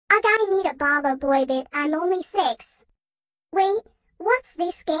I need a Baba boy but I'm only 6. Wait, what's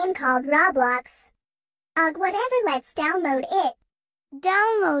this game called Roblox? Ugh, whatever, let's download it.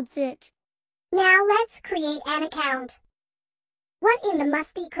 Downloads it. Now let's create an account. What in the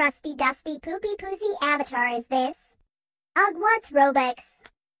musty crusty dusty poopy poosy avatar is this? Ugh, what's Robux?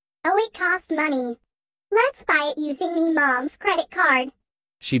 Oh, it costs money. Let's buy it using me mom's credit card.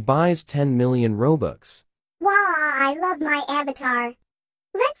 She buys 10 million Robux. Wow, I love my avatar.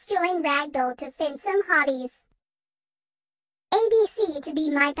 Let's join Ragdoll to fin some hotties. ABC to be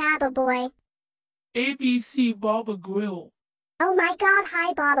my Baba boy. ABC Baba Grill. Oh my god,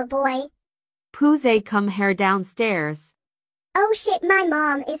 hi Baba boy. Pooze, come here downstairs. Oh shit, my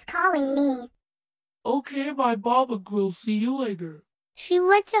mom is calling me. Okay, my Baba Grill, see you later. She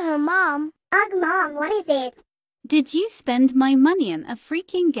went to her mom. Ugh, mom, what is it? Did you spend my money on a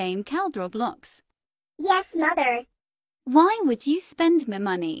freaking game called Roblox? Yes, mother. Why would you spend my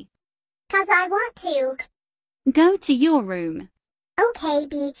money? 'Cause I want to. Go to your room. Okay,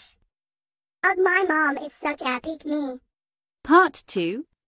 beach. Ugh, my mom is such a pick me. Part 2.